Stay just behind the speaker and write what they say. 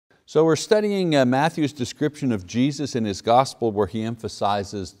So we're studying Matthew's description of Jesus in his gospel, where he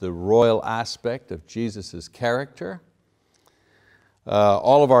emphasizes the royal aspect of Jesus' character.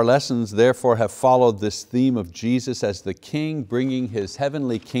 All of our lessons therefore have followed this theme of Jesus as the King, bringing His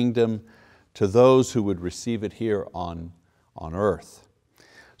heavenly kingdom to those who would receive it here on earth.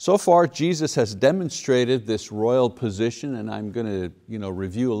 So far, Jesus has demonstrated this royal position, and I'm going to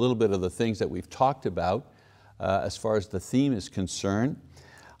review a little bit of the things that we've talked about as far as the theme is concerned.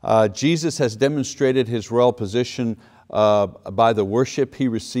 Jesus has demonstrated His royal position by the worship He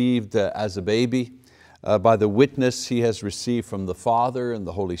received as a baby, by the witness He has received from the Father and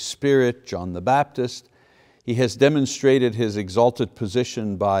the Holy Spirit, John the Baptist. He has demonstrated His exalted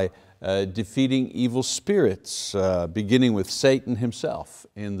position by defeating evil spirits, beginning with Satan himself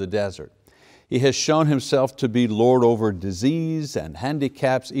in the desert. He has shown Himself to be Lord over disease and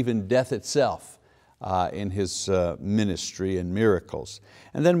handicaps, even death itself, in His ministry and miracles.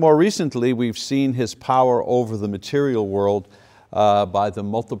 And then more recently, we've seen His power over the material world by the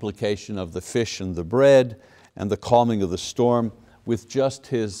multiplication of the fish and the bread and the calming of the storm with just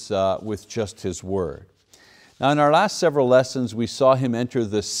His word. Now in our last several lessons, we saw Him enter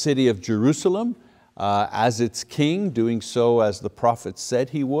the city of Jerusalem as its king, doing so as the prophet said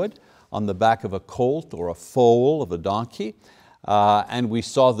He would, on the back of a colt or a foal of a donkey. And we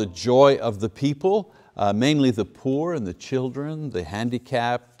saw the joy of the people, mainly the poor and the children, the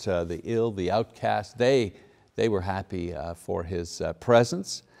handicapped, the ill, the outcast. They were happy for His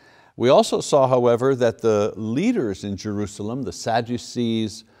presence. We also saw, however, that the leaders in Jerusalem, the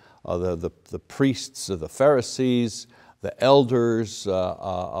Sadducees, the priests, the Pharisees, the elders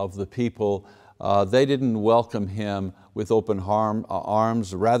of the people, they didn't welcome Him with open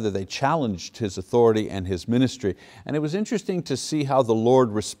arms. Rather, they challenged His authority and His ministry. And it was interesting to see how the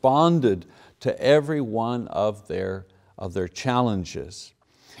Lord responded to every one of their challenges.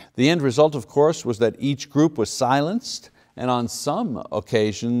 The end result, of course, was that each group was silenced and on some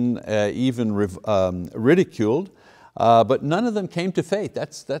occasion even ridiculed, but none of them came to faith.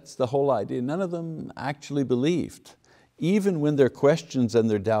 That's the whole idea. None of them actually believed, even when their questions and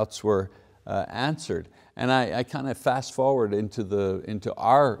their doubts were answered. And I kind of fast forward into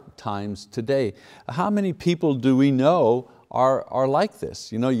our times today. How many people do we know are like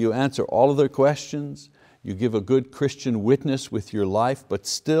this? You answer all of their questions, you give a good Christian witness with your life, but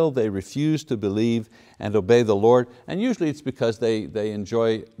still they refuse to believe and obey the Lord. And usually it's because they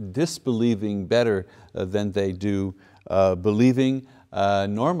enjoy disbelieving better than they do believing.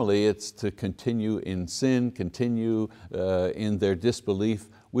 Normally it's to continue in sin, continue in their disbelief,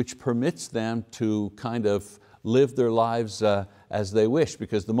 which permits them to kind of live their lives as they wish,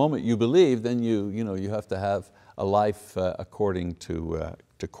 because the moment you believe, then you have to have a life according to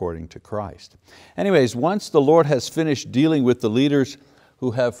Christ. Anyways, once the Lord has finished dealing with the leaders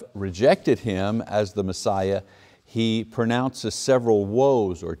who have rejected Him as the Messiah, He pronounces several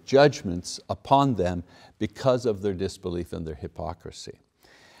woes or judgments upon them because of their disbelief and their hypocrisy.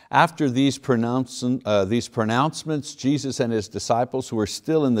 After these pronouncements, Jesus and His disciples, who were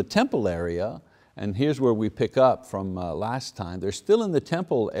still in the temple area, and here's where we pick up from last time, they're still in the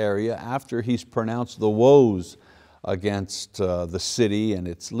temple area after He's pronounced the woes against the city and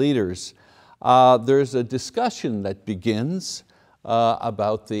its leaders. There's a discussion that begins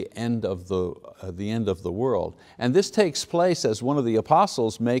about the end of the world. And this takes place as one of the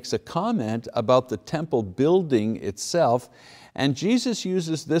apostles makes a comment about the temple building itself, and Jesus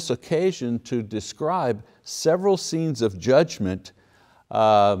uses this occasion to describe several scenes of judgment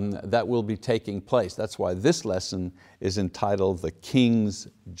that will be taking place. That's why this lesson is entitled The King's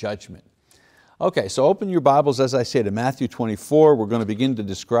Judgment. Okay, so open your Bibles, as I say, to Matthew 24. We're going to begin to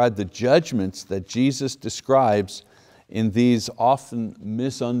describe the judgments that Jesus describes in these often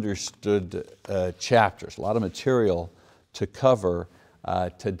misunderstood chapters. A lot of material to cover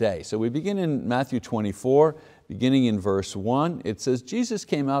today. So we begin in Matthew 24, beginning in verse 1. It says, Jesus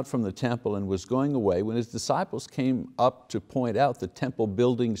came out from the temple and was going away when His disciples came up to point out the temple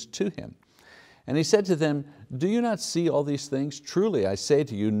buildings to Him. And He said to them, do you not see all these things? Truly I say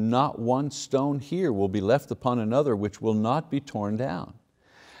to you, not one stone here will be left upon another which will not be torn down.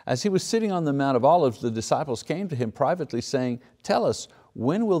 As He was sitting on the Mount of Olives, the disciples came to Him privately saying, tell us,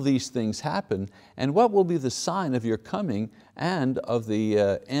 when will these things happen? And what will be the sign of your coming and of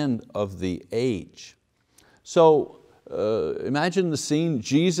the end of the age? So imagine the scene.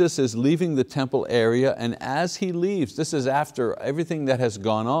 Jesus is leaving the temple area, and as He leaves, this is after everything that has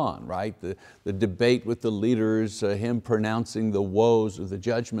gone on, right? The debate with the leaders, Him pronouncing the woes or the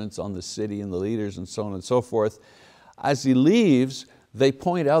judgments on the city and the leaders and so on and so forth. As He leaves, they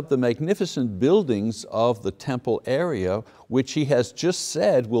point out the magnificent buildings of the temple area, which he has just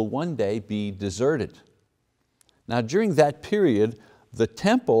said will one day be deserted. Now during that period, the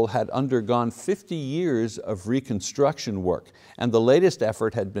temple had undergone 50 years of reconstruction work, and the latest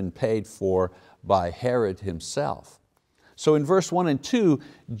effort had been paid for by Herod himself. So in verse 1 and 2,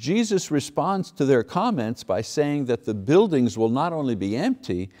 Jesus responds to their comments by saying that the buildings will not only be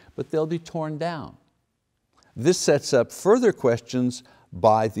empty, but they'll be torn down. This sets up further questions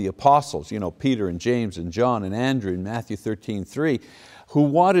by the apostles, Peter and James and John and Andrew in Matthew 13:3, who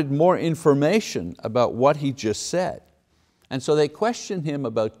wanted more information about what he just said. And so they questioned him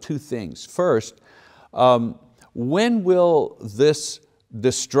about two things. First, when will this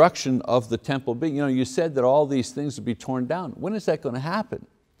destruction of the temple be? You said that all these things would be torn down. When is that going to happen?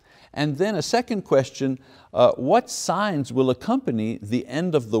 And then a second question, what signs will accompany the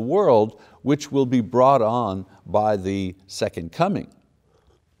end of the world, which will be brought on by the second coming?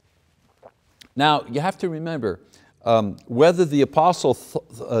 Now you have to remember, whether the apostles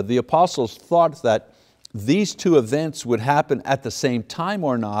thought that these two events would happen at the same time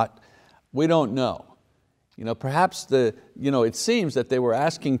or not, we don't know. Perhaps it seems that they were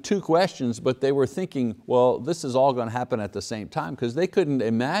asking two questions, but they were thinking, well, this is all going to happen at the same time, because they couldn't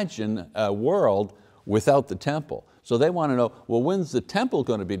imagine a world without the temple. So they want to know, well, when's the temple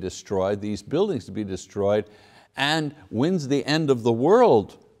going to be destroyed, these buildings to be destroyed, and when's the end of the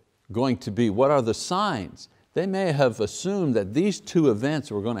world going to be? What are the signs? They may have assumed that these two events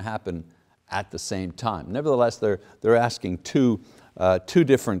were going to happen at the same time. Nevertheless, they're asking two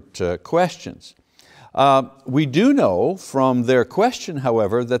different questions. We do know from their question,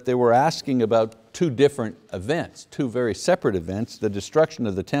 however, that they were asking about two different events, two very separate events, the destruction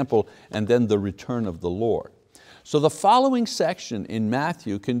of the temple and then the return of the Lord. So the following section in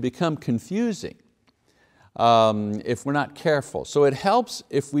Matthew can become confusing if we're not careful. So it helps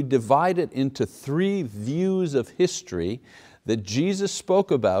if we divide it into three views of history that Jesus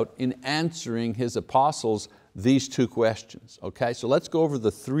spoke about in answering his apostles these two questions. Okay, so let's go over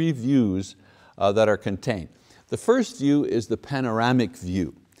the three views that are contained. The first view is the panoramic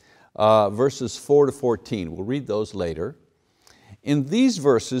view, verses 4 to 14. We'll read those later. In these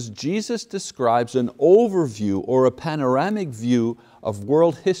verses, Jesus describes an overview or a panoramic view of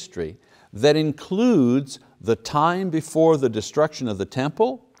world history that includes the time before the destruction of the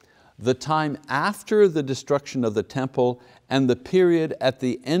temple, the time after the destruction of the temple, and the period at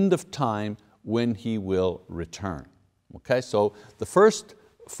the end of time when he will return. Okay, so the first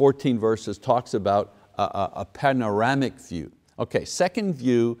 14 verses talks about a panoramic view. Okay, second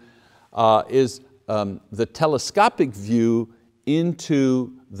view is the telescopic view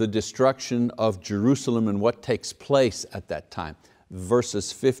into the destruction of Jerusalem and what takes place at that time,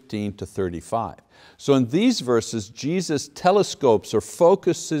 verses 15 to 35. So in these verses, Jesus telescopes or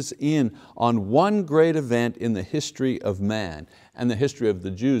focuses in on one great event in the history of man and the history of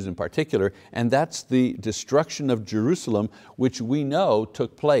the Jews in particular, and that's the destruction of Jerusalem, which we know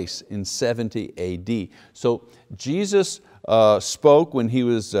took place in 70 AD. So Jesus spoke when he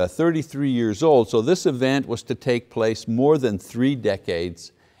was 33 years old, so this event was to take place more than 3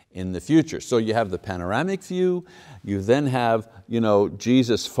 decades in the future. So you have the panoramic view, you then have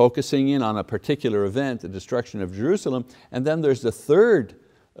Jesus focusing in on a particular event, the destruction of Jerusalem, and then there's the third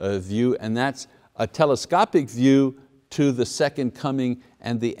view, and that's a telescopic view to the second coming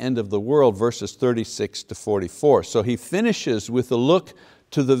and the end of the world, verses 36 to 44. So he finishes with a look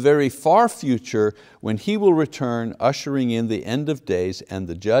to the very far future when he will return, ushering in the end of days and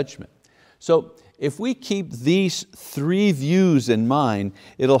the judgment. So if we keep these three views in mind,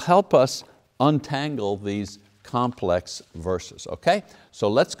 it'll help us untangle these complex verses, okay? So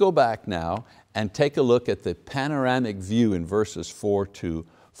let's go back now and take a look at the panoramic view in verses 4 to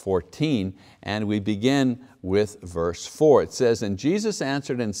 14, and we begin with verse 4. It says, "And Jesus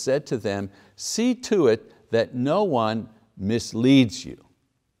answered and said to them, see to it that no one misleads you."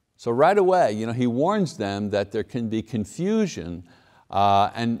 So right away, he warns them that there can be confusion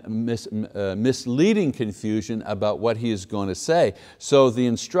and misleading confusion about what he is going to say. So the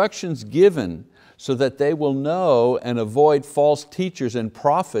instructions given so that they will know and avoid false teachers and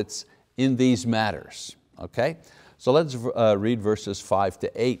prophets in these matters. Okay? So let's read verses 5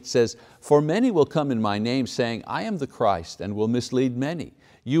 to 8. It says, "For many will come in my name, saying, I am the Christ, and will mislead many.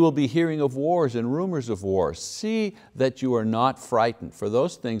 You will be hearing of wars and rumors of wars. See that you are not frightened, for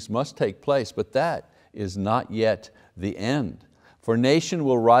those things must take place, but that is not yet the end. For nation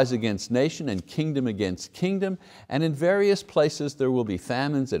will rise against nation, and kingdom against kingdom, and in various places there will be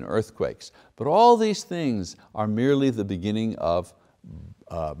famines and earthquakes. But all these things are merely the beginning of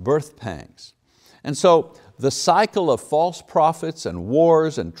birth pangs. And so the cycle of false prophets and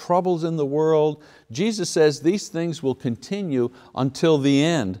wars and troubles in the world, Jesus says these things will continue until the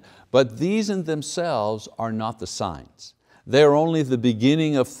end, but these in themselves are not the signs. They are only the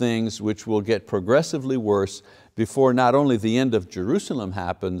beginning of things which will get progressively worse before not only the end of Jerusalem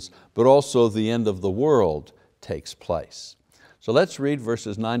happens, but also the end of the world takes place. So let's read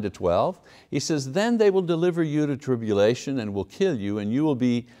verses 9 to 12. He says, then they will deliver you to tribulation and will kill you, and you will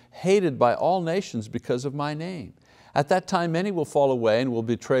be hated by all nations because of my name. At that time many will fall away and will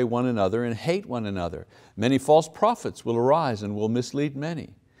betray one another and hate one another. Many false prophets will arise and will mislead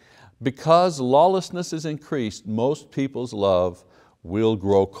many. Because lawlessness is increased, most people's love will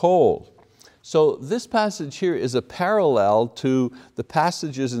grow cold. So this passage here is a parallel to the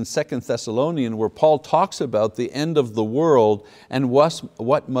passages in 2 Thessalonians where Paul talks about the end of the world and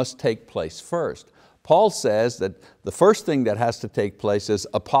what must take place first. Paul says that the first thing that has to take place is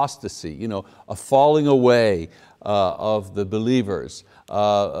apostasy, a falling away of the believers.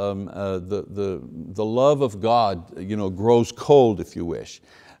 The love of God grows cold, if you wish.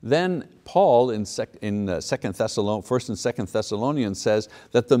 Then Paul in 1 and 2 Thessalonians says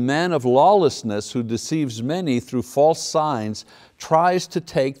that the man of lawlessness who deceives many through false signs tries to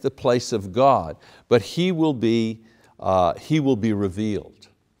take the place of God, but he will be revealed.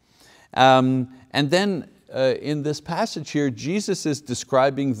 And then in this passage here, Jesus is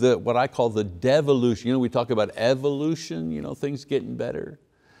describing what I call the devolution. We talk about evolution, things getting better.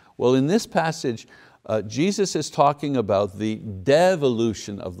 Well, in this passage, Jesus is talking about the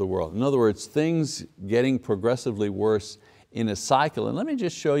devolution of the world. In other words, things getting progressively worse in a cycle. And let me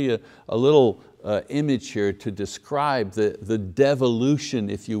just show you a little image here to describe the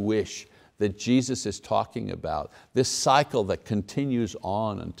devolution, if you wish, that Jesus is talking about. This cycle that continues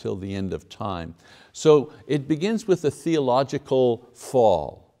on until the end of time. So it begins with a theological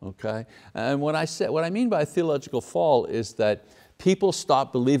fall. Okay? And what I mean by a theological fall is that people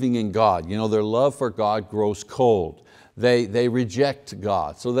stop believing in God. Their love for God grows cold. They reject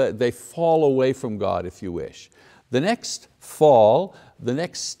God, so that they fall away from God, if you wish. The next fall, the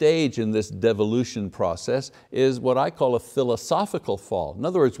next stage in this devolution process is what I call a philosophical fall. In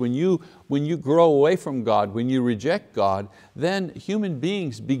other words, when you grow away from God, when you reject God, then human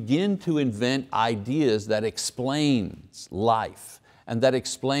beings begin to invent ideas that explains life and that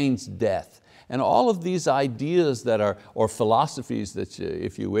explains death. And all of these ideas or philosophies, that,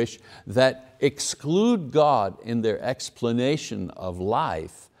 if you wish, that exclude God in their explanation of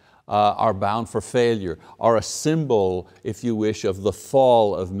life are bound for failure, are a symbol, if you wish, of the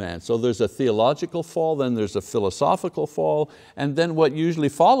fall of man. So there's a theological fall, then there's a philosophical fall, and then what usually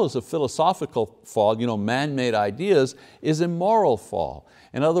follows a philosophical fall, man-made ideas, is a moral fall.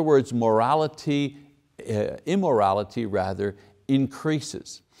 In other words, immorality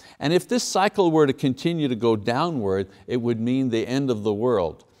increases. And if this cycle were to continue to go downward, it would mean the end of the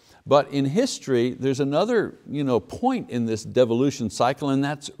world. But in history, there's another point in this devolution cycle, and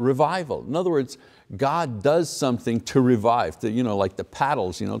that's revival. In other words, God does something to revive, like the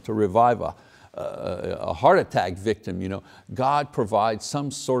paddles, to revive a heart attack victim. God provides some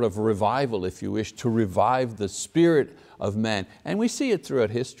sort of revival, if you wish, to revive the spirit of man. And we see it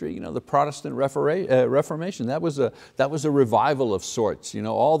throughout history. The Protestant Reformation, that was a revival of sorts.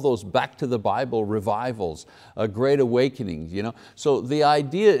 All those back to the Bible revivals, a great awakening. So the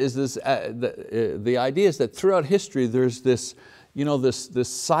idea is that throughout history there's this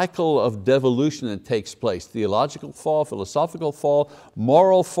cycle of devolution that takes place: theological fall, philosophical fall,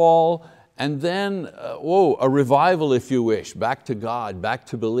 moral fall, and then a revival, if you wish, back to God, back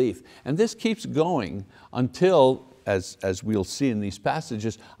to belief. And this keeps going until, as we'll see in these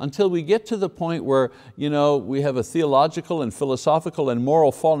passages, until we get to the point where we have a theological and philosophical and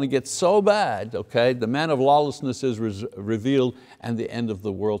moral fall, and it gets so bad, okay, the man of lawlessness is revealed and the end of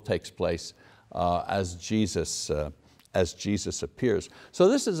the world takes place as Jesus appears. So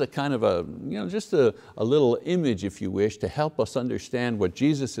this is a kind of just a little image, if you wish, to help us understand what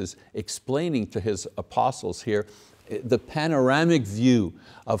Jesus is explaining to His apostles here, the panoramic view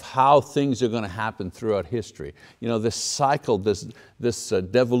of how things are going to happen throughout history. This cycle, this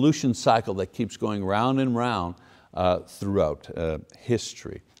devolution cycle that keeps going round and round throughout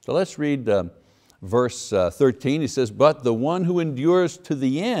history. So let's read verse 13. He says, but the one who endures to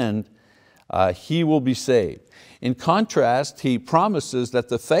the end, he will be saved. In contrast, he promises that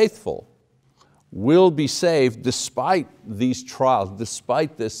the faithful will be saved despite these trials,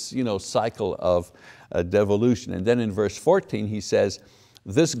 despite this cycle of devolution. And then in verse 14 he says,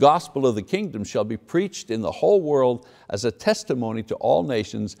 this gospel of the kingdom shall be preached in the whole world as a testimony to all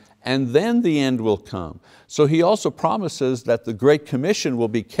nations, and then the end will come. So he also promises that the Great Commission will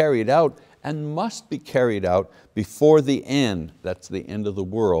be carried out and must be carried out before the end, that's the end of the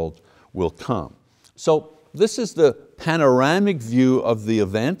world, will come. So this is the panoramic view of the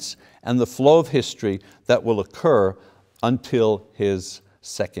events and the flow of history that will occur until His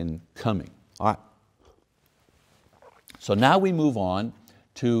second coming. All right. So now we move on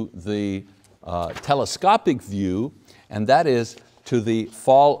to the telescopic view, and that is to the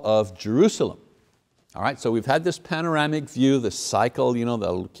fall of Jerusalem. All right, so we've had this panoramic view, this cycle,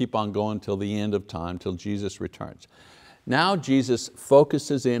 that'll keep on going till the end of time, till Jesus returns. Now Jesus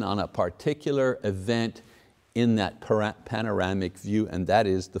focuses in on a particular event in that panoramic view, and that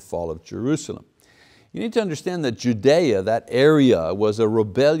is the fall of Jerusalem. You need to understand that Judea, that area, was a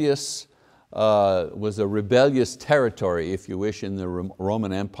rebellious territory, if you wish, in the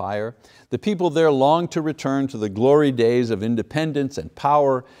Roman Empire. The people there longed to return to the glory days of independence and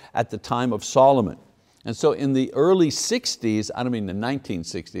power at the time of Solomon. And so in the early 60s, I don't mean the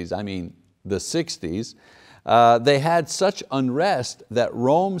 1960s, I mean the 60s, they had such unrest that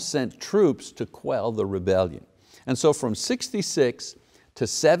Rome sent troops to quell the rebellion. And so from 66 to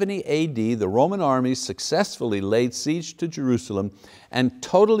 70 AD, the Roman armies successfully laid siege to Jerusalem and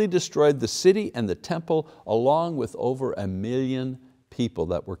totally destroyed the city and the temple, along with over 1 million people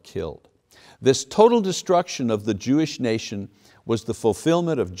that were killed. This total destruction of the Jewish nation was the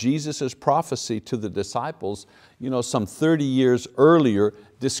fulfillment of Jesus' prophecy to the disciples, some 30 years earlier,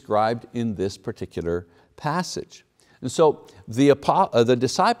 described in this particular passage. And so the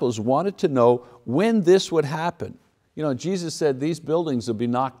disciples wanted to know when this would happen. Jesus said these buildings will be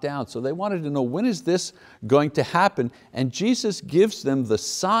knocked down, so they wanted to know, when is this going to happen? And Jesus gives them the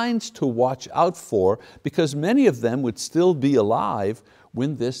signs to watch out for, because many of them would still be alive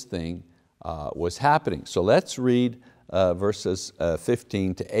when this thing was happening. So let's read verses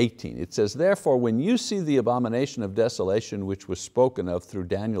 15 to 18. It says, "Therefore, when you see the abomination of desolation which was spoken of through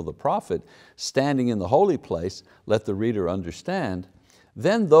Daniel the prophet, standing in the holy place, let the reader understand,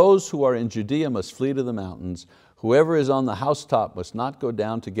 then those who are in Judea must flee to the mountains. Whoever is on the housetop must not go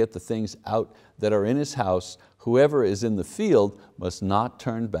down to get the things out that are in his house. Whoever is in the field must not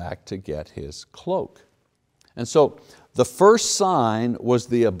turn back to get his cloak." And so the first sign was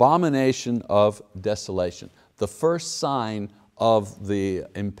the abomination of desolation. The first sign of the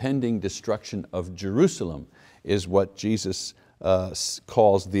impending destruction of Jerusalem is what Jesus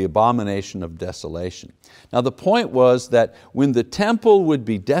calls the abomination of desolation. Now the point was that when the temple would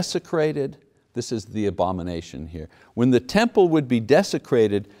be desecrated, this is the abomination here, when the temple would be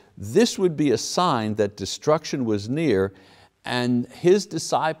desecrated, this would be a sign that destruction was near, and His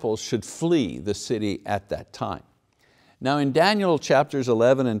disciples should flee the city at that time. Now in Daniel chapters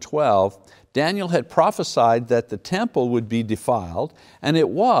 11 and 12, Daniel had prophesied that the temple would be defiled, and it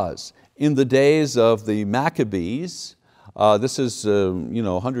was in the days of the Maccabees. This is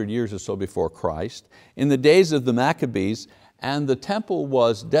 100 years or so before Christ. In the days of the Maccabees, and the temple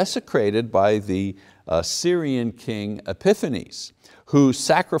was desecrated by the Syrian king Epiphanes, who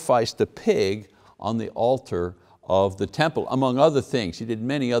sacrificed a pig on the altar of the temple, among other things. He did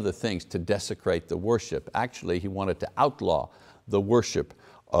many other things to desecrate the worship. Actually, he wanted to outlaw the worship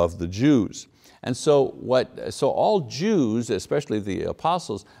of the Jews. And so all Jews, especially the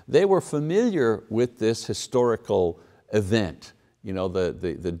apostles, they were familiar with this historical event,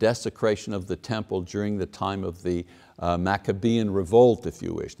 the desecration of the temple during the time of the Maccabean revolt, if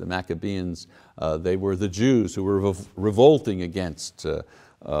you wish. The Maccabeans, they were the Jews who were revolting against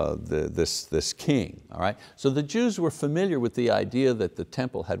this king. All right? So the Jews were familiar with the idea that the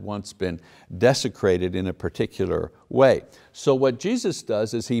temple had once been desecrated in a particular way. So what Jesus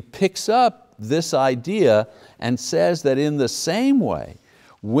does is He picks up this idea and says that in the same way,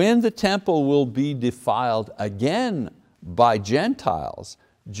 when the temple will be defiled again by Gentiles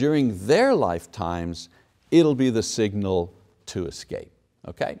during their lifetimes, it'll be the signal to escape.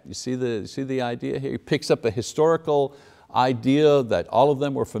 Okay? You see the idea here? He picks up a historical idea that all of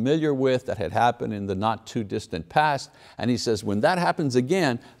them were familiar with, that had happened in the not too distant past, and he says when that happens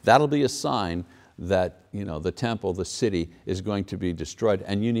again, that'll be a sign that the temple, the city, is going to be destroyed,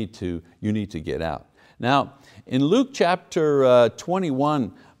 and you need to get out. Now in Luke chapter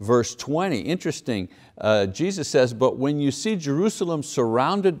 21 verse 20, interesting, Jesus says, "But when you see Jerusalem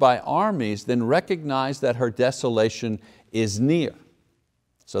surrounded by armies, then recognize that her desolation is near."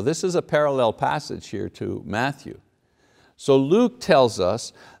 So this is a parallel passage here to Matthew. So Luke tells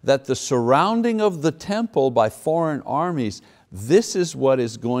us that the surrounding of the temple by foreign armies, this is what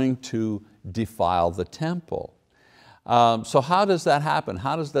is going to defile the temple. So how does that happen?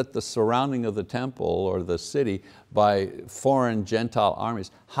 How does the surrounding of the temple or the city by foreign Gentile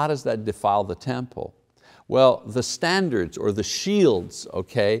armies, how does that defile the temple? Well, the standards or the shields,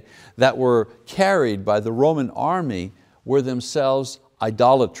 okay, that were carried by the Roman army were themselves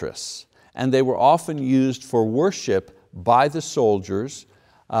idolatrous. And they were often used for worship by the soldiers.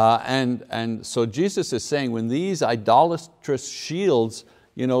 And so Jesus is saying when these idolatrous shields,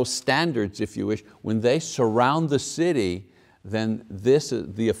 standards if you wish, when they surround the city, then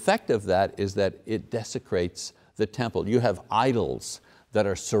the effect of that is that it desecrates the temple. You have idols that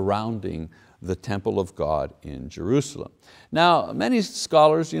are surrounding the temple of God in Jerusalem. Now, many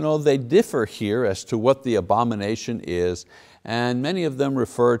scholars, they differ here as to what the abomination is, and many of them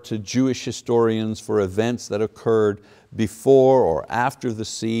refer to Jewish historians for events that occurred before or after the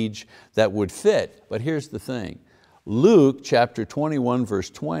siege that would fit. But here's the thing, Luke chapter 21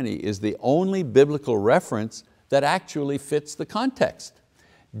 verse 20 is the only biblical reference that actually fits the context.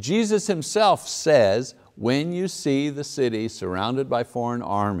 Jesus Himself says, when you see the city surrounded by foreign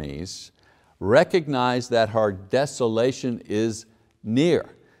armies, recognize that her desolation is near.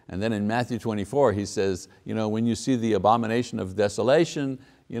 And then in Matthew 24 He says, when you see the abomination of desolation,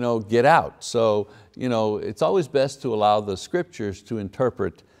 get out. So it's always best to allow the scriptures to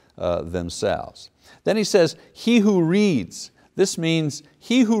interpret themselves. Then He says, he who reads. This means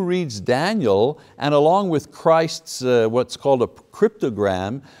he who reads Daniel and along with Christ's what's called a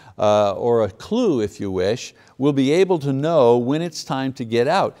cryptogram or a clue if you wish, will be able to know when it's time to get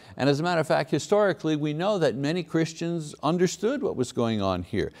out. And as a matter of fact, historically we know that many Christians understood what was going on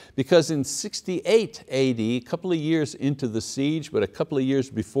here, because in 68 AD, a couple of years into the siege, but a couple of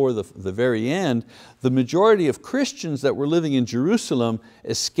years before the very end, the majority of Christians that were living in Jerusalem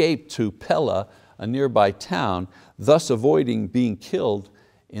escaped to Pella, a nearby town, thus avoiding being killed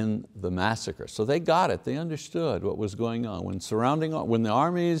in the massacre. So they got it, they understood what was going on. When the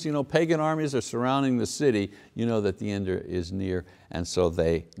armies, pagan armies are surrounding the city, you know that the end is near, and so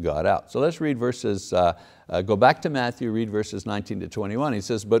they got out. So let's read verses, go back to Matthew, read verses 19 to 21. He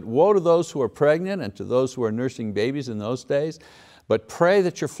says, but woe to those who are pregnant and to those who are nursing babies in those days, but pray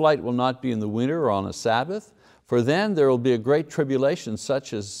that your flight will not be in the winter or on a Sabbath, for then there will be a great tribulation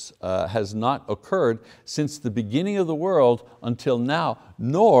such as has not occurred since the beginning of the world until now,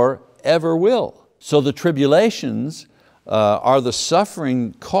 nor ever will. So the tribulations are the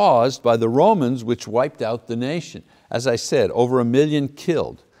suffering caused by the Romans which wiped out the nation. As I said, over 1 million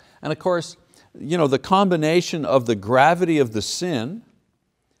killed. And of course, the combination of the gravity of the sin,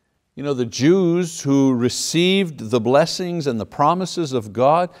 the Jews who received the blessings and the promises of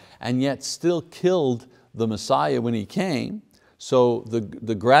God and yet still killed the Messiah when He came, so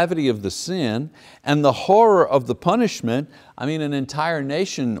the gravity of the sin and the horror of the punishment, an entire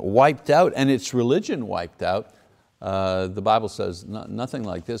nation wiped out and its religion wiped out. The Bible says nothing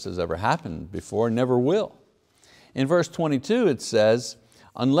like this has ever happened before, never will. In verse 22 it says,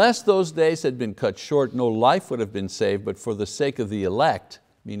 unless those days had been cut short, no life would have been saved, but for the sake of the elect,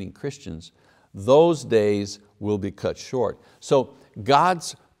 meaning Christians, those days will be cut short. So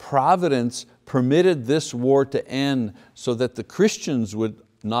God's providence permitted this war to end so that the Christians would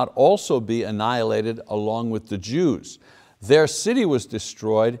not also be annihilated along with the Jews. Their city was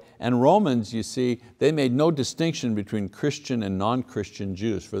destroyed, and Romans, you see, they made no distinction between Christian and non-Christian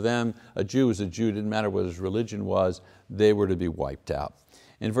Jews. For them, a Jew was a Jew, didn't matter what his religion was, they were to be wiped out.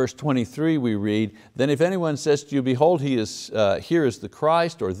 In verse 23 we read, then if anyone says to you, behold, here is the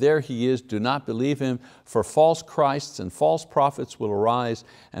Christ, or there He is, do not believe him, for false Christs and false prophets will arise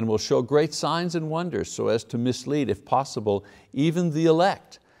and will show great signs and wonders, so as to mislead, if possible, even the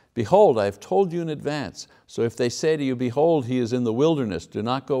elect. Behold, I have told you in advance. So if they say to you, behold, He is in the wilderness, do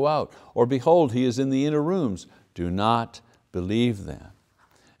not go out, or behold, He is in the inner rooms, do not believe them.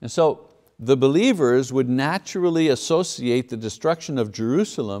 And so the believers would naturally associate the destruction of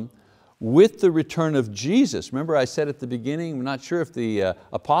Jerusalem with the return of Jesus. Remember I said at the beginning, I'm not sure if the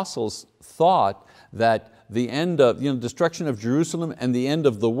apostles thought that the end of, destruction of Jerusalem and the end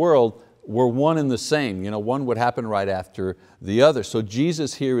of the world were one and the same. One would happen right after the other. So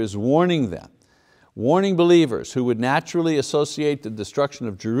Jesus here is warning them, warning believers who would naturally associate the destruction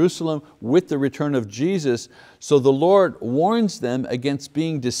of Jerusalem with the return of Jesus. So the Lord warns them against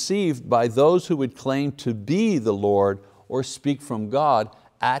being deceived by those who would claim to be the Lord or speak from God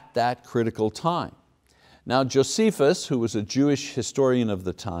at that critical time. Now Josephus, who was a Jewish historian of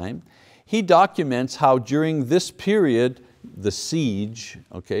the time, he documents how during this period, the siege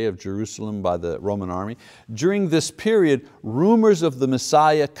of Jerusalem by the Roman army, during this period, rumors of the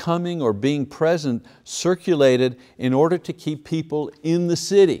Messiah coming or being present circulated in order to keep people in the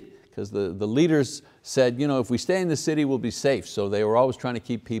city, because the leaders said, if we stay in the city, we'll be safe. So they were always trying to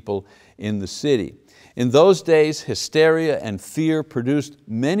keep people in the city. In those days, hysteria and fear produced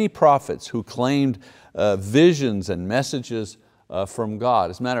many prophets who claimed visions and messages from God.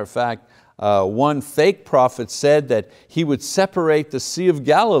 As a matter of fact, one fake prophet said that he would separate the Sea of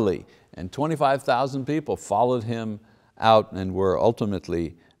Galilee, and 25,000 people followed him out and were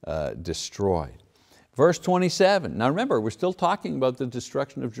ultimately destroyed. Verse 27, now remember, we're still talking about the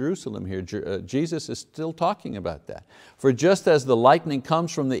destruction of Jerusalem here. Jesus is still talking about that. For just as the lightning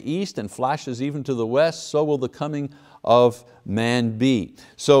comes from the east and flashes even to the west, so will the coming of man be.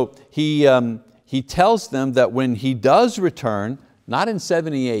 So he tells them that when He does return, not in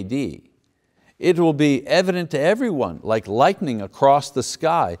 70 AD, it will be evident to everyone like lightning across the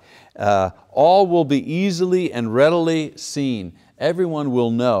sky. All will be easily and readily seen. Everyone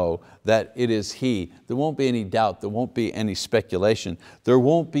will know that it is He. There won't be any doubt, there won't be any speculation, there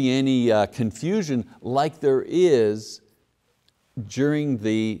won't be any confusion like there is during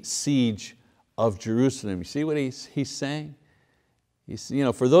the siege of Jerusalem. You see what he's saying?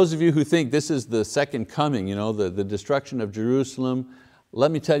 For those of you who think this is the second coming, the destruction of Jerusalem,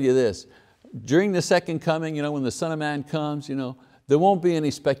 let me tell you this. During the second coming, when the Son of Man comes, there won't be any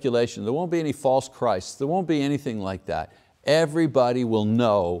speculation, there won't be any false Christs, there won't be anything like that. Everybody will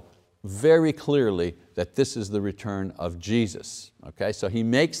know very clearly that this is the return of Jesus. Okay? So he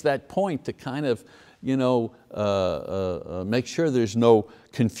makes that point to kind of make sure there's no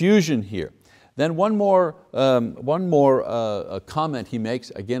confusion here. Then one more comment he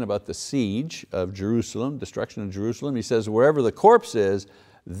makes again about the siege of Jerusalem, destruction of Jerusalem. He says, wherever the corpse is,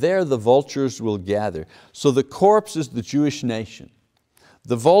 there the vultures will gather. So the corpse is the Jewish nation.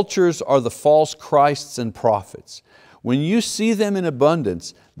 The vultures are the false Christs and prophets. When you see them in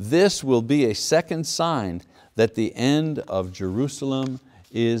abundance, this will be a second sign that the end of Jerusalem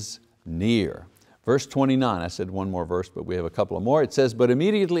is near. Verse 29, I said one more verse, but we have a couple of more. It says, but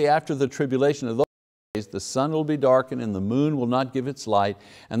immediately after the tribulation of those days, the sun will be darkened and the moon will not give its light,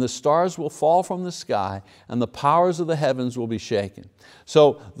 and the stars will fall from the sky, and the powers of the heavens will be shaken.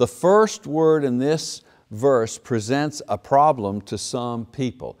 So the first word in this verse presents a problem to some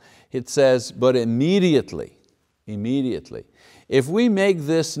people. It says, but immediately. If we make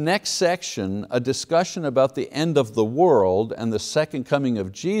this next section a discussion about the end of the world and the second coming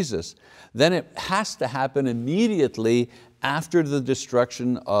of Jesus, then it has to happen immediately after the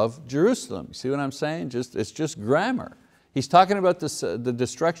destruction of Jerusalem. You see what I'm saying? It's just grammar. He's talking about the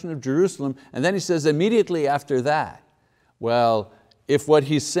destruction of Jerusalem, and then he says immediately after that. Well, if what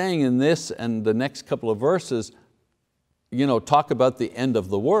he's saying in this and the next couple of verses talk about the end of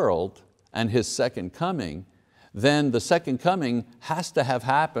the world and His second coming, then the second coming has to have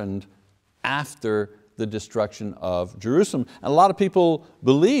happened after the destruction of Jerusalem. And a lot of people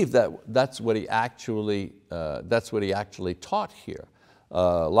believe that that's what he actually taught here.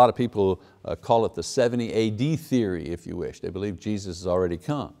 A lot of people call it the 70 AD theory, if you wish. They believe Jesus has already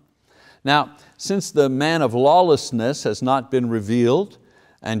come. Now, since the man of lawlessness has not been revealed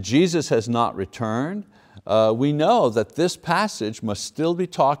and Jesus has not returned, we know that this passage must still be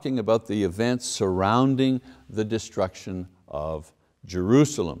talking about the events surrounding the destruction of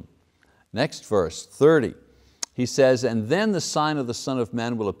Jerusalem. Next verse, 30. He says, and then the sign of the Son of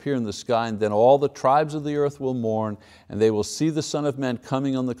Man will appear in the sky, and then all the tribes of the earth will mourn, and they will see the Son of Man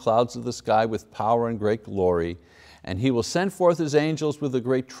coming on the clouds of the sky with power and great glory. And He will send forth His angels with a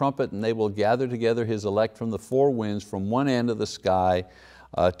great trumpet, and they will gather together His elect from the four winds, from one end of the sky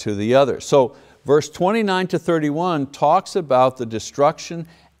to the other. So verse 29 to 31 talks about the destruction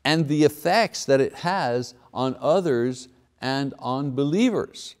and the effects that it has on others and on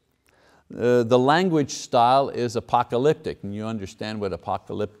believers. The language style is apocalyptic, and you understand what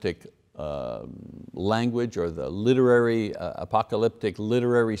apocalyptic language or the literary, apocalyptic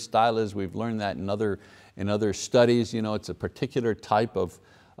literary style is. We've learned that in other studies. It's a particular type of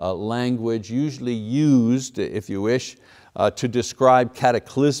language usually used, if you wish, to describe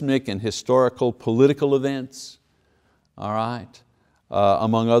cataclysmic and historical political events, all right?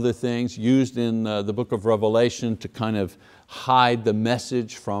 Among other things, used in the book of Revelation to kind of hide the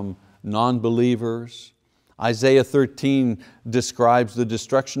message from non-believers. Isaiah 13 describes the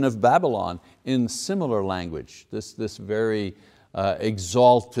destruction of Babylon in similar language, this very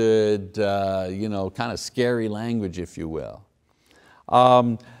exalted, kind of scary language, if you will.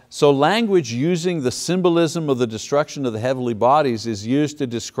 So language using the symbolism of the destruction of the heavenly bodies is used to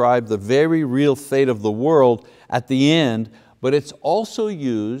describe the very real fate of the world at the end, but it's also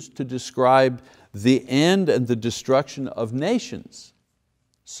used to describe the end and the destruction of nations.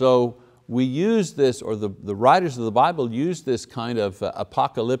 So we use this, or the writers of the Bible use this kind of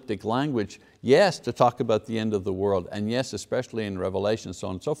apocalyptic language Yes, to talk about the end of the world, and yes, especially in Revelation, so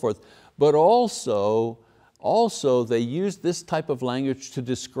on and so forth, but also they use this type of language to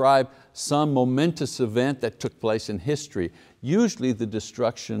describe some momentous event that took place in history, usually the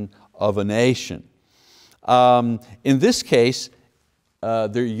destruction of a nation. In this case,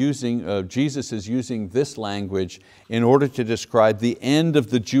 Jesus is using this language in order to describe the end of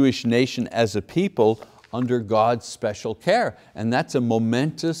the Jewish nation as a people under God's special care. And that's a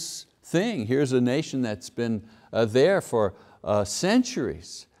momentous thing. Here's a nation that's been there for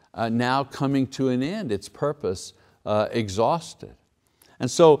centuries, now coming to an end, its purpose exhausted.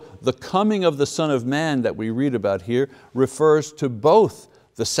 And so the coming of the Son of Man that we read about here refers to both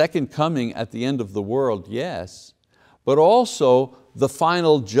the second coming at the end of the world, yes, but also the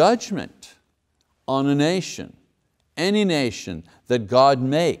final judgment on a nation, any nation that God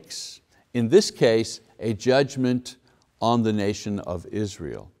makes. In this case, a judgment on the nation of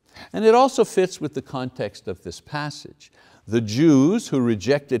Israel. And it also fits with the context of this passage. The Jews who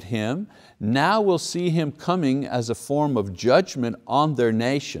rejected Him now will see Him coming as a form of judgment on their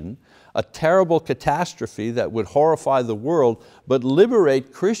nation, a terrible catastrophe that would horrify the world, but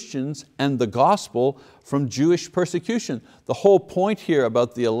liberate Christians and the gospel from Jewish persecution. The whole point here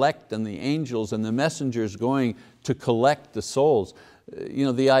about the elect and the angels and the messengers going to collect the souls,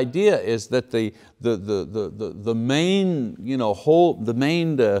 the idea is that the main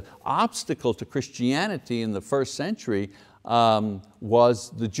obstacle to Christianity in the first century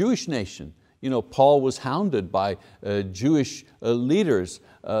was the Jewish nation. Paul was hounded by Jewish leaders.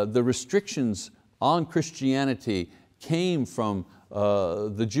 The restrictions on Christianity came from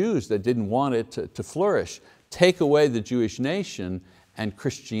the Jews that didn't want it to flourish. Take away the Jewish nation and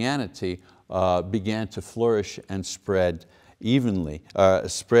Christianity began to flourish and spread evenly,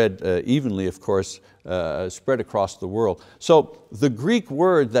 spread across the world. So the Greek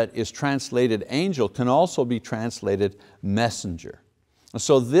word that is translated angel can also be translated messenger.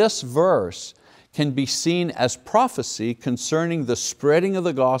 So this verse can be seen as prophecy concerning the spreading of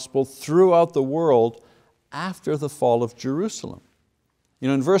the gospel throughout the world after the fall of Jerusalem.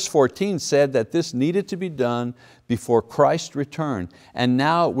 In verse 14 said that this needed to be done before Christ returned. And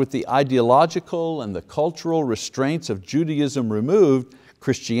now with the ideological and the cultural restraints of Judaism removed,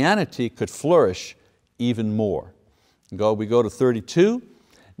 Christianity could flourish even more. We go to 32.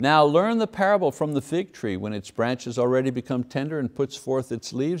 Now learn the parable from the fig tree. When its branches already become tender and puts forth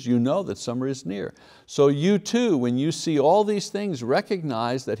its leaves, you know that summer is near. So you too, when you see all these things,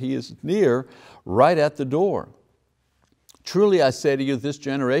 recognize that He is near, right at the door. Truly I say to you, this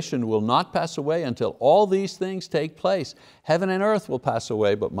generation will not pass away until all these things take place. Heaven and earth will pass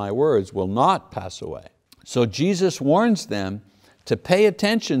away, but my words will not pass away. So Jesus warns them to pay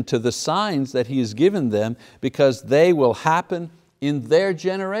attention to the signs that He has given them, because they will happen in their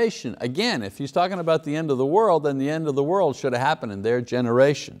generation. Again, if He's talking about the end of the world, then the end of the world should have happened in their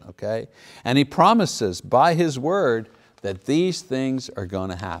generation. Okay? And He promises by His word that these things are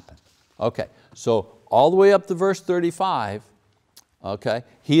going to happen. Okay, so all the way up to verse 35, okay,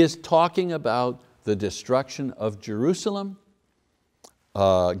 He is talking about the destruction of Jerusalem,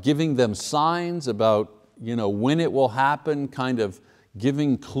 giving them signs about when it will happen, kind of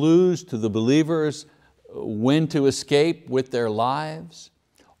giving clues to the believers when to escape with their lives.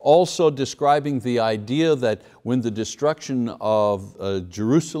 Also describing the idea that when the destruction of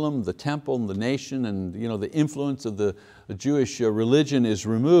Jerusalem, the temple, and the nation, and the influence of the Jewish religion is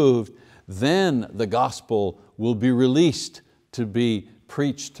removed, then the gospel will be released to be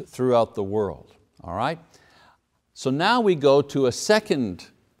preached throughout the world. All right? So now we go to a second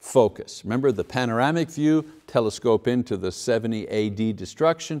focus. Remember the panoramic view, telescope into the 70 AD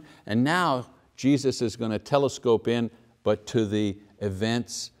destruction, and now Jesus is going to telescope in, but to the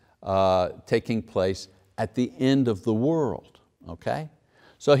events taking place at the end of the world. Okay?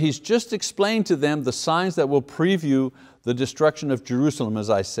 So He's just explained to them the signs that will preview the destruction of Jerusalem,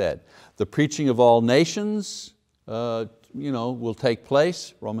 as I said. The preaching of all nations will take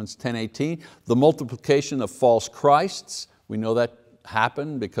place, Romans 10:18. The multiplication of false Christs, we know that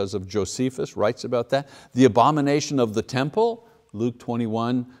happened because of Josephus, writes about that. The abomination of the temple, Luke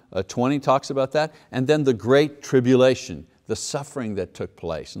 21:20 talks about that. And then the great tribulation, the suffering that took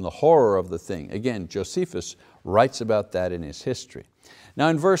place and the horror of the thing. Again, Josephus writes about that in his history. Now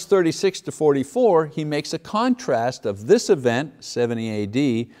in verse 36 to 44, he makes a contrast of this event, 70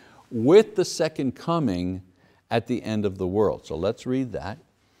 AD, with the second coming at the end of the world. So let's read that,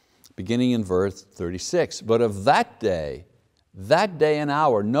 beginning in verse 36. But of that day and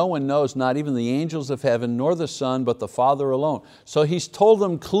hour, no one knows, not even the angels of heaven, nor the Son, but the Father alone. So He's told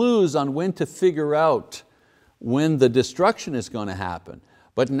them clues on when to figure out when the destruction is going to happen.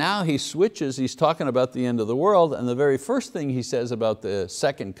 But now he switches, he's talking about the end of the world, and the very first thing he says about the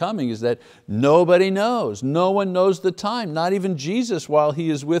second coming is that nobody knows. No one knows the time, not even Jesus while he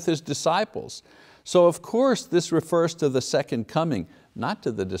is with his disciples. So of course this refers to the second coming, not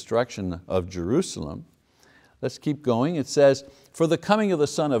to the destruction of Jerusalem. Let's keep going. It says, for the coming of the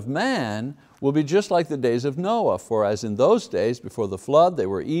Son of Man will be just like the days of Noah, for as in those days before the flood they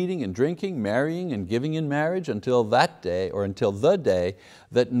were eating and drinking, marrying and giving in marriage until that day, or until the day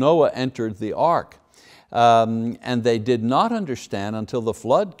that Noah entered the ark. And they did not understand until the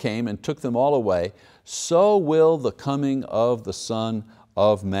flood came and took them all away. So will the coming of the Son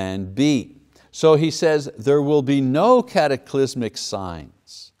of Man be. So he says there will be no cataclysmic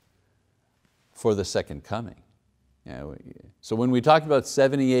signs for the second coming. So when we talked about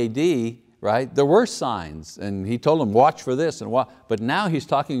 70 AD, right, there were signs, and he told them watch for this, and but now he's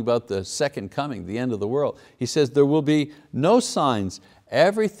talking about the second coming, the end of the world. He says there will be no signs.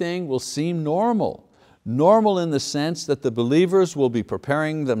 Everything will seem normal. Normal in the sense that the believers will be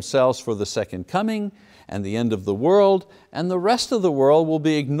preparing themselves for the second coming and the end of the world, and the rest of the world will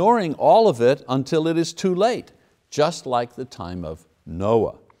be ignoring all of it until it is too late, just like the time of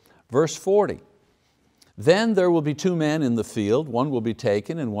Noah. Verse 40. Then there will be 2 men in the field, one will be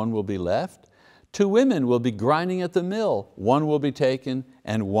taken and one will be left. 2 women will be grinding at the mill, one will be taken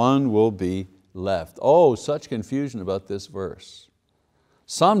and one will be left. Oh, such confusion about this verse.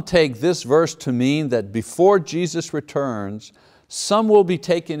 Some take this verse to mean that before Jesus returns, some will be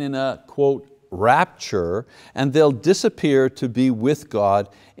taken in a, quote, rapture, and they'll disappear to be with God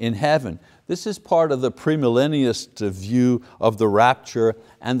in heaven. This is part of the premillennialist view of the rapture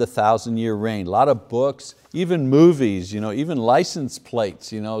and the 1,000-year reign. A lot of books, even movies, even license plates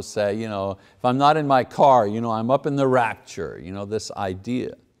say, if I'm not in my car, I'm up in the rapture, this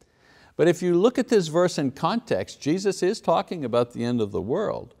idea. But if you look at this verse in context, Jesus is talking about the end of the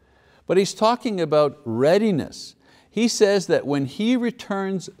world, but He's talking about readiness. He says that when He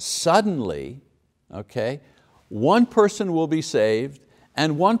returns suddenly, one person will be saved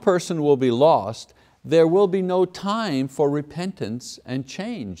and one person will be lost. There will be no time for repentance and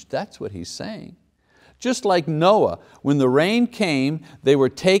change. That's what He's saying. Just like Noah, when the rain came, they were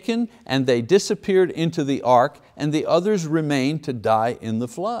taken and they disappeared into the ark, and the others remained to die in the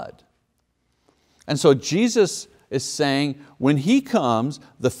flood. And so Jesus is saying, when He comes,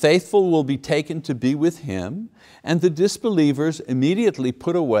 the faithful will be taken to be with Him, and the disbelievers immediately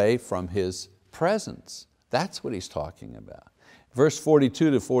put away from His presence. That's what He's talking about. Verse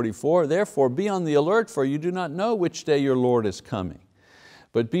 42 to 44, therefore be on the alert, for you do not know which day your Lord is coming.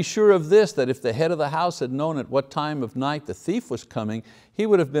 But be sure of this, that if the head of the house had known at what time of night the thief was coming, he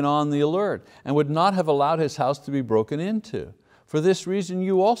would have been on the alert and would not have allowed his house to be broken into. For this reason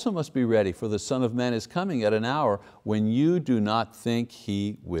you also must be ready, for the Son of Man is coming at an hour when you do not think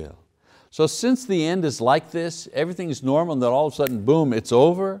He will. So since the end is like this, everything is normal, and then all of a sudden, boom, it's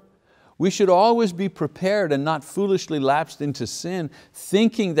over, we should always be prepared and not foolishly lapsed into sin,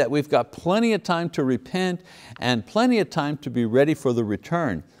 thinking that we've got plenty of time to repent and plenty of time to be ready for the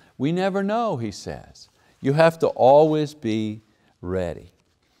return. We never know, he says. You have to always be ready.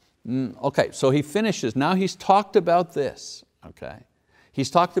 Okay, so he finishes. Now he's talked about this.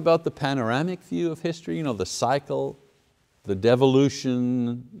 He's talked about the panoramic view of history, the cycle, the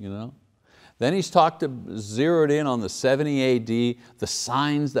devolution, Then he's zeroed in on the 70 AD, the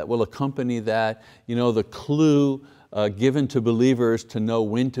signs that will accompany that, the clue given to believers to know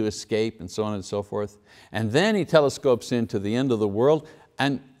when to escape, and so on and so forth. And then he telescopes into the end of the world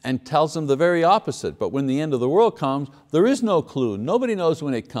and tells them the very opposite. But when the end of the world comes, there is no clue. Nobody knows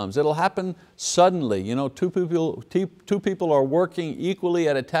when it comes. It'll happen suddenly. Two people are working equally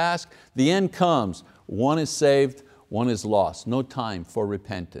at a task. The end comes. One is saved, one is lost. No time for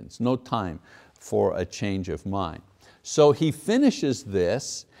repentance, no time for a change of mind. So he finishes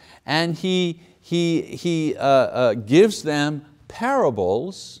this, and he gives them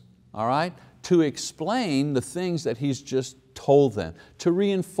parables, to explain the things that he's just told them, to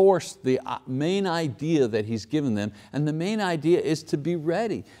reinforce the main idea that he's given them. And the main idea is to be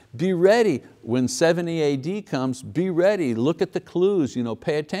ready. Be ready when 70 AD comes, be ready, look at the clues,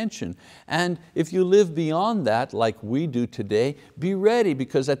 pay attention. And if you live beyond that, like we do today, be ready,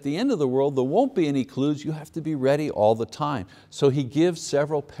 because at the end of the world there won't be any clues. You have to be ready all the time. So he gives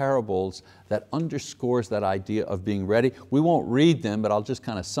several parables that underscores that idea of being ready. We won't read them, but I'll just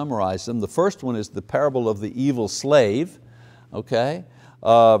kind of summarize them. The first one is the parable of the evil slave,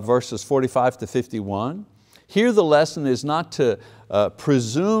 verses 45 to 51. Here the lesson is not to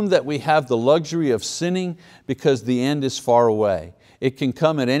presume that we have the luxury of sinning because the end is far away. It can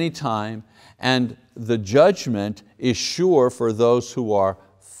come at any time, and the judgment is sure for those who are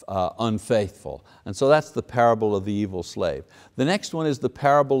unfaithful. And so that's the parable of the evil slave. The next one is the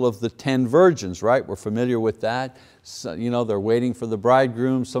parable of the 10 virgins, right? We're familiar with that. So, they're waiting for the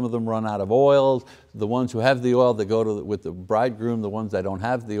bridegroom. Some of them run out of oil. The ones who have the oil, they go with the bridegroom. The ones that don't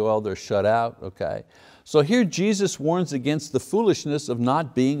have the oil, they're shut out. Okay. So here Jesus warns against the foolishness of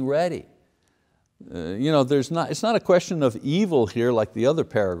not being ready. It's not a question of evil here like the other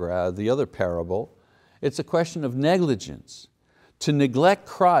parable. It's a question of negligence. To neglect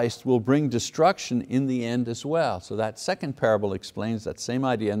Christ will bring destruction in the end as well. So that second parable explains that same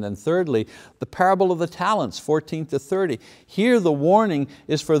idea. And then thirdly, the parable of the talents, 14 to 30. Here the warning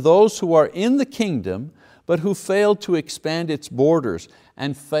is for those who are in the kingdom, but who failed to expand its borders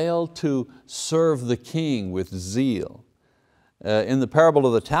and failed to serve the king with zeal. In the parable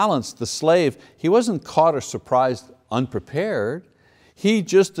of the talents, the slave, he wasn't caught or surprised unprepared. He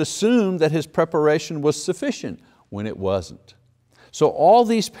just assumed that his preparation was sufficient when it wasn't. So all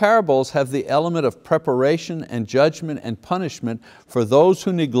these parables have the element of preparation and judgment and punishment for those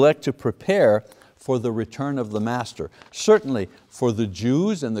who neglect to prepare for the return of the Master. Certainly for the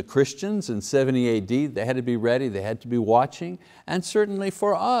Jews and the Christians in 70 AD, they had to be ready, they had to be watching, and certainly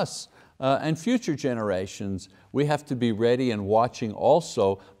for us and future generations, we have to be ready and watching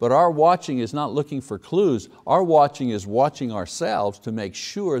also, but our watching is not looking for clues. Our watching is watching ourselves to make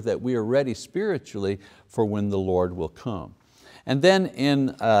sure that we are ready spiritually for when the Lord will come. And then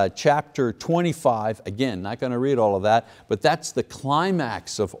in chapter 25, again, not going to read all of that, but that's the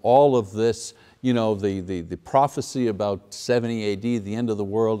climax of all of this, the prophecy about 70 AD, the end of the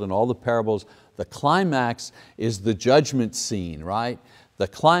world and all the parables. The climax is the judgment scene, right? The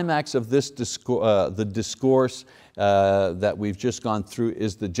climax of this the discourse that we've just gone through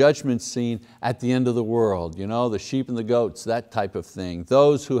is the judgment scene at the end of the world. The sheep and the goats, that type of thing.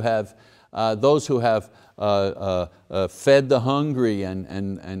 Those who have fed the hungry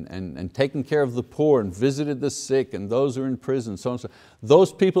and taken care of the poor and visited the sick and those who are in prison, so on and so.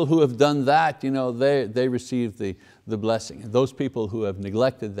 Those people who have done that, they receive the blessing. Those people who have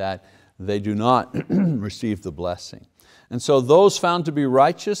neglected that, they do not receive the blessing. And so those found to be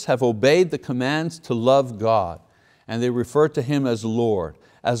righteous have obeyed the commands to love God, and they refer to Him as Lord,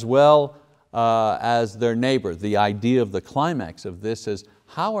 as well as their neighbor. The idea of the climax of this is,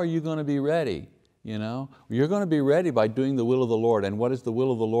 how are you going to be ready? You're going to be ready by doing the will of the Lord. And what is the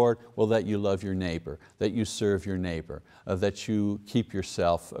will of the Lord? Well, that you love your neighbor, that you serve your neighbor, that you keep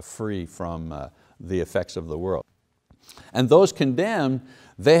yourself free from the effects of the world. And those condemned,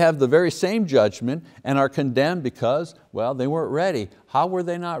 they have the very same judgment and are condemned because, well, they weren't ready. How were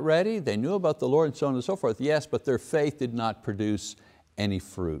they not ready? They knew about the Lord and so on and so forth. Yes, but their faith did not produce any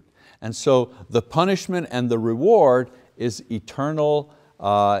fruit. And so the punishment and the reward is eternal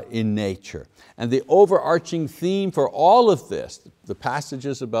in nature. And the overarching theme for all of this, the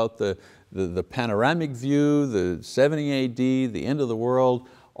passages about the panoramic view, the 70 AD, the end of the world,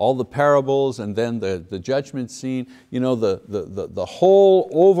 all the parables, and then the judgment scene, the whole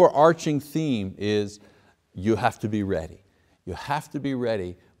overarching theme is you have to be ready. You have to be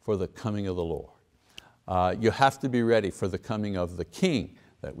ready for the coming of the Lord. You have to be ready for the coming of the King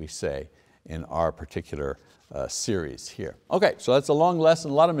that we say in our particular series here. Okay, so that's a long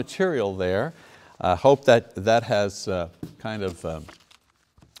lesson, a lot of material there. I hope that has kind of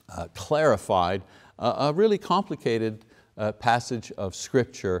clarified a really complicated passage of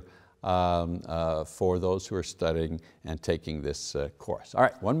Scripture for those who are studying and taking this course. All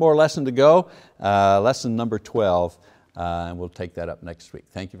right, one more lesson to go, lesson number 12, and we'll take that up next week.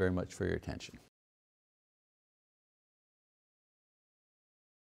 Thank you very much for your attention.